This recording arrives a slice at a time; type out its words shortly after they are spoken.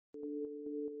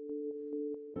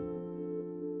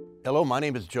Hello, my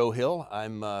name is Joe Hill.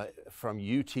 I'm from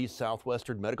UT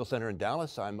Southwestern Medical Center in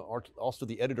Dallas. I'm also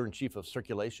the editor-in-chief of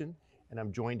Circulation, and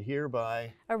I'm joined here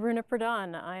by Aruna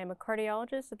Pradhan. I am a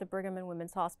cardiologist at the Brigham and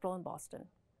Women's Hospital in Boston.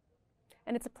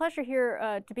 And it's a pleasure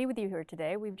here to be with you here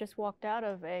today. We've just walked out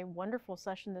of a wonderful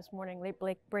session this morning,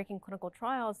 late-breaking clinical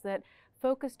trials that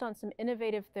focused on some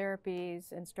innovative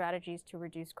therapies and strategies to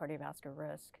reduce cardiovascular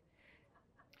risk.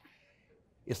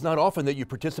 It's not often that you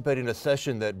participate in a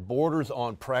session that borders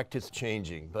on practice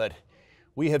changing, but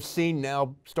we have seen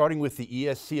now, starting with the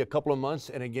ESC a couple of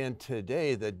months, and again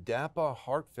today, the DAPA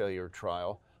heart failure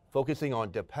trial, focusing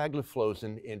on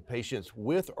dapagliflozin in patients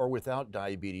with or without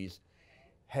diabetes,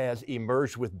 has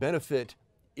emerged with benefit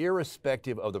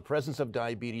irrespective of the presence of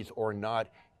diabetes or not,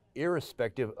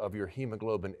 irrespective of your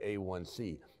hemoglobin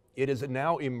A1C. It has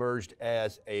now emerged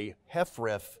as a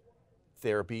HFrEF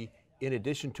therapy in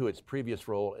addition to its previous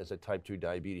role as a type 2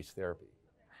 diabetes therapy.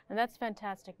 And that's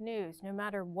fantastic news. No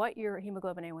matter what your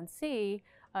hemoglobin A1C,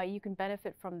 you can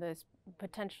benefit from this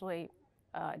potentially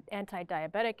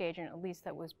anti-diabetic agent, at least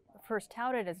that was first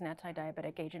touted as an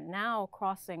anti-diabetic agent, now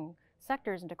crossing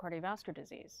sectors into cardiovascular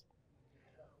disease.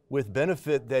 With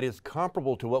benefit that is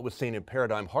comparable to what was seen in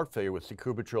paradigm heart failure with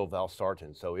sacubitril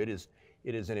valsartan. So it is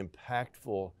an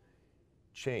impactful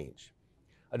change.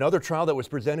 Another trial that was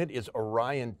presented is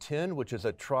Orion 10, which is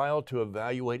a trial to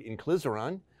evaluate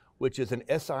inclisiran, which is an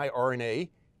siRNA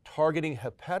targeting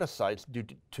hepatocytes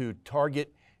to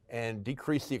target and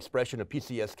decrease the expression of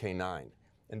PCSK9.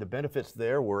 And the benefits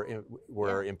there were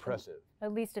impressive.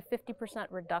 At least a 50%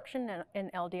 reduction in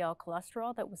LDL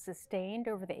cholesterol that was sustained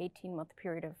over the 18-month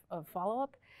period of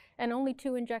follow-up, and only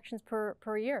 2 injections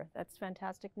per year. That's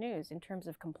fantastic news in terms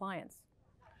of compliance.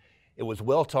 It was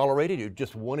well tolerated,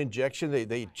 just 1 injection.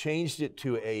 They changed it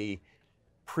to a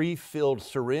pre-filled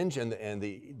syringe, and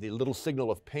the little signal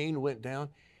of pain went down.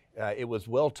 It was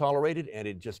well tolerated, and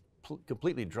it just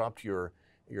completely dropped your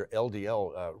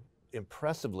LDL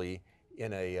impressively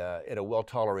in a well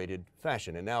tolerated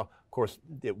fashion. And now, of course,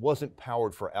 it wasn't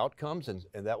powered for outcomes, and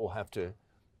that we'll have to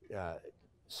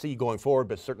see going forward,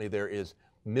 but certainly there is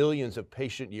millions of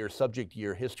patient year, subject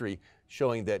year history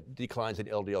showing that declines in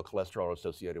LDL cholesterol are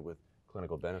associated with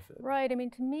clinical benefit. Right. I mean,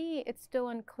 to me, it's still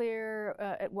unclear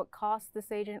at what cost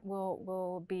this agent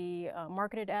will be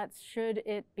marketed at, should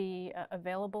it be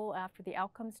available after the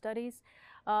outcome studies.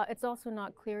 It's also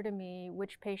not clear to me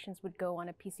which patients would go on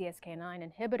a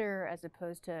PCSK9 inhibitor as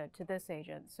opposed to this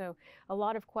agent. So a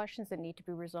lot of questions that need to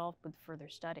be resolved with further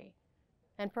study,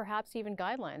 and perhaps even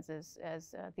guidelines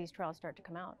as these trials start to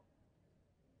come out.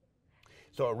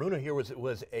 So Aruna here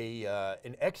was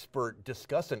an expert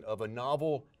discussant of a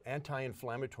novel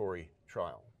anti-inflammatory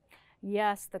trial.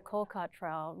 Yes, the COLCOT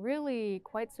trial, really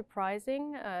quite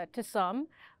surprising to some,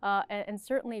 and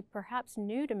certainly perhaps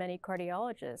new to many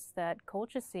cardiologists, that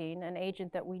colchicine, an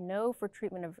agent that we know for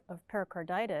treatment of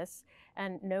pericarditis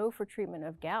and know for treatment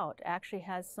of gout, actually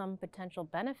has some potential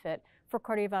benefit for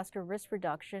cardiovascular risk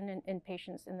reduction in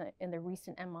patients in the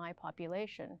recent MI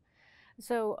population.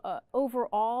 So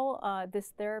overall,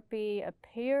 this therapy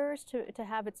appears to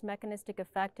have its mechanistic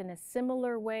effect in a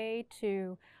similar way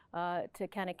to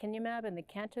canakinumab in the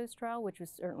CANTOS trial, which was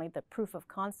certainly the proof of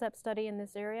concept study in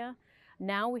this area.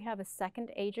 Now we have a second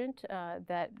agent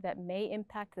that may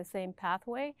impact the same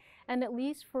pathway, and at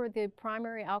least for the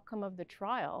primary outcome of the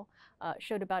trial,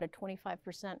 showed about a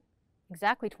 25%,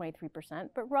 exactly 23%,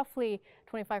 but roughly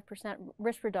 25%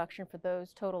 risk reduction for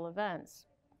those total events.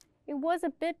 It was a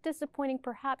bit disappointing,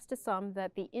 perhaps to some,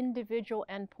 that the individual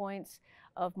endpoints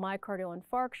of myocardial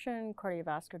infarction,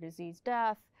 cardiovascular disease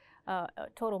death,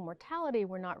 total mortality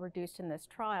were not reduced in this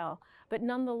trial. But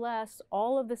nonetheless,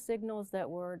 all of the signals that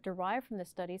were derived from the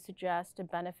study suggest a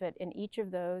benefit in each of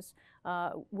those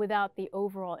without the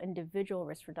overall individual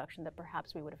risk reduction that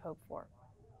perhaps we would have hoped for.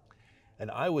 And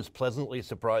I was pleasantly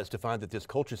surprised to find that this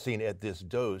colchicine at this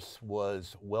dose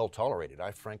was well tolerated.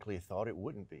 I frankly thought it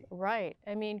wouldn't be. Right.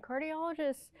 I mean,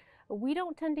 cardiologists, we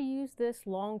don't tend to use this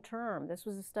long term. This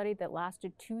was a study that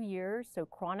lasted 2 years, so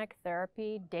chronic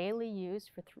therapy, daily use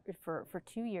for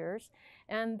 2 years.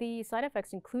 And the side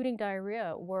effects, including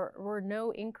diarrhea, were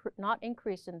not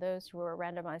increased in those who were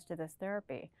randomized to this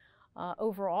therapy.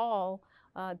 Overall,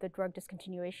 the drug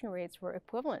discontinuation rates were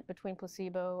equivalent between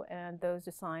placebo and those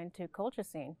assigned to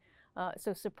colchicine.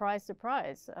 So surprise,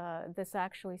 surprise, this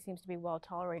actually seems to be well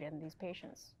tolerated in these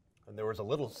patients. And there was a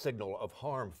little signal of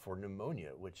harm for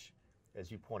pneumonia, which,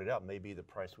 as you pointed out, may be the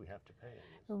price we have to pay.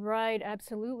 Right,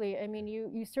 absolutely. I mean,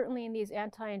 you certainly in these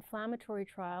anti-inflammatory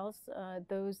trials,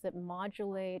 those that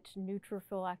modulate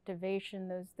neutrophil activation,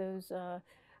 those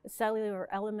cellular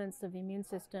elements of the immune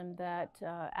system that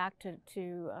act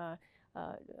to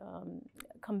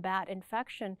combat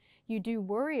infection, you do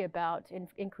worry about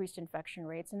increased infection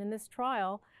rates. And in this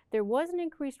trial, there was an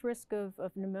increased risk of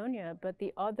pneumonia, but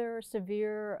the other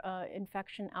severe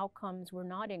infection outcomes were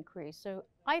not increased. So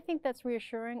I think that's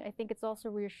reassuring. I think it's also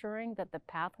reassuring that the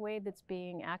pathway that's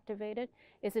being activated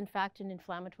is in fact an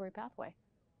inflammatory pathway.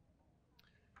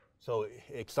 So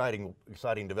exciting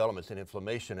developments in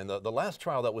inflammation. And the last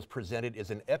trial that was presented is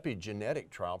an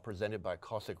epigenetic trial presented by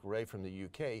Kaushik Ray from the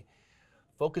UK,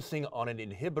 focusing on an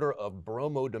inhibitor of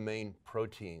bromodomain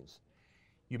proteins.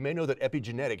 You may know that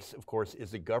epigenetics, of course, is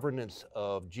the governance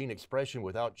of gene expression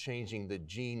without changing the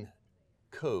gene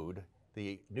code,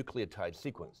 the nucleotide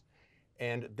sequence.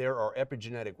 And there are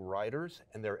epigenetic writers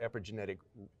and there are epigenetic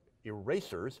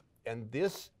erasers, and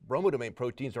this bromodomain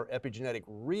proteins are epigenetic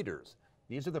readers.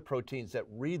 These are the proteins that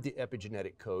read the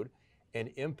epigenetic code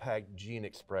and impact gene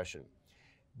expression.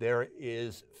 There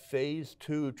is phase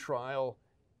 2 trial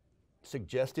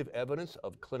suggestive evidence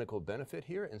of clinical benefit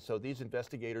here, and so these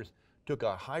investigators took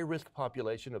a high-risk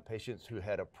population of patients who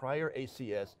had a prior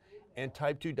ACS and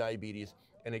type 2 diabetes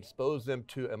and exposed them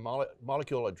to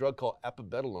a drug called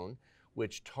apabetalone,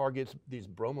 which targets these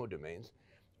bromodomains,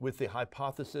 with the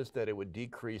hypothesis that it would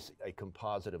decrease a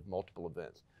composite of multiple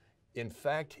events. In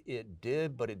fact, it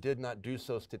did, but it did not do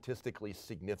so statistically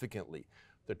significantly.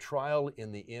 The trial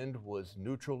in the end was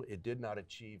neutral. It did not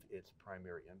achieve its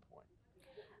primary endpoint.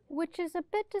 Which is a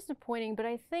bit disappointing, but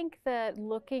I think that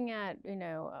looking at,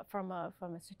 from a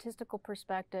statistical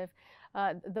perspective,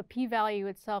 the p-value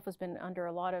itself has been under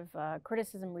a lot of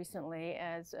criticism recently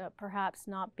as perhaps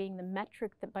not being the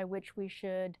metric by which we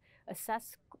should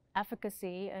assess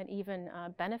efficacy and even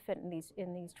benefit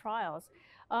in these trials.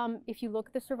 If you look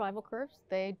at the survival curves,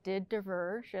 they did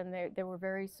diverge, and they were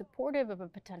very supportive of a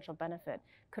potential benefit.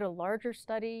 Could a larger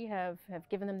study have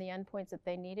given them the endpoints that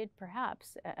they needed?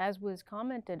 Perhaps. As was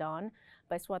commented on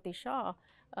by Swati Shah,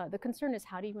 the concern is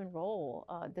how do you enroll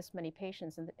this many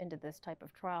patients into this type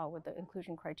of trial with the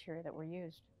inclusion criteria that were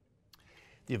used?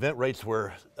 The event rates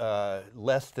were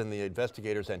less than the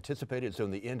investigators anticipated, so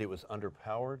in the end it was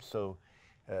underpowered, so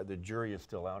the jury is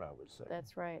still out, I would say.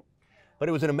 That's right. But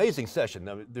it was an amazing session.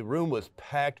 The room was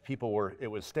packed. It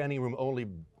was standing room only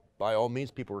by all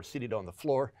means. People were seated on the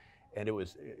floor, and it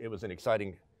was an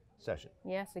exciting session.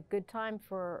 Yes, a good time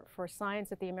for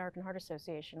science at the American Heart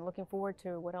Association. Looking forward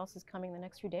to what else is coming the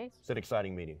next few days. It's an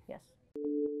exciting meeting. Yes.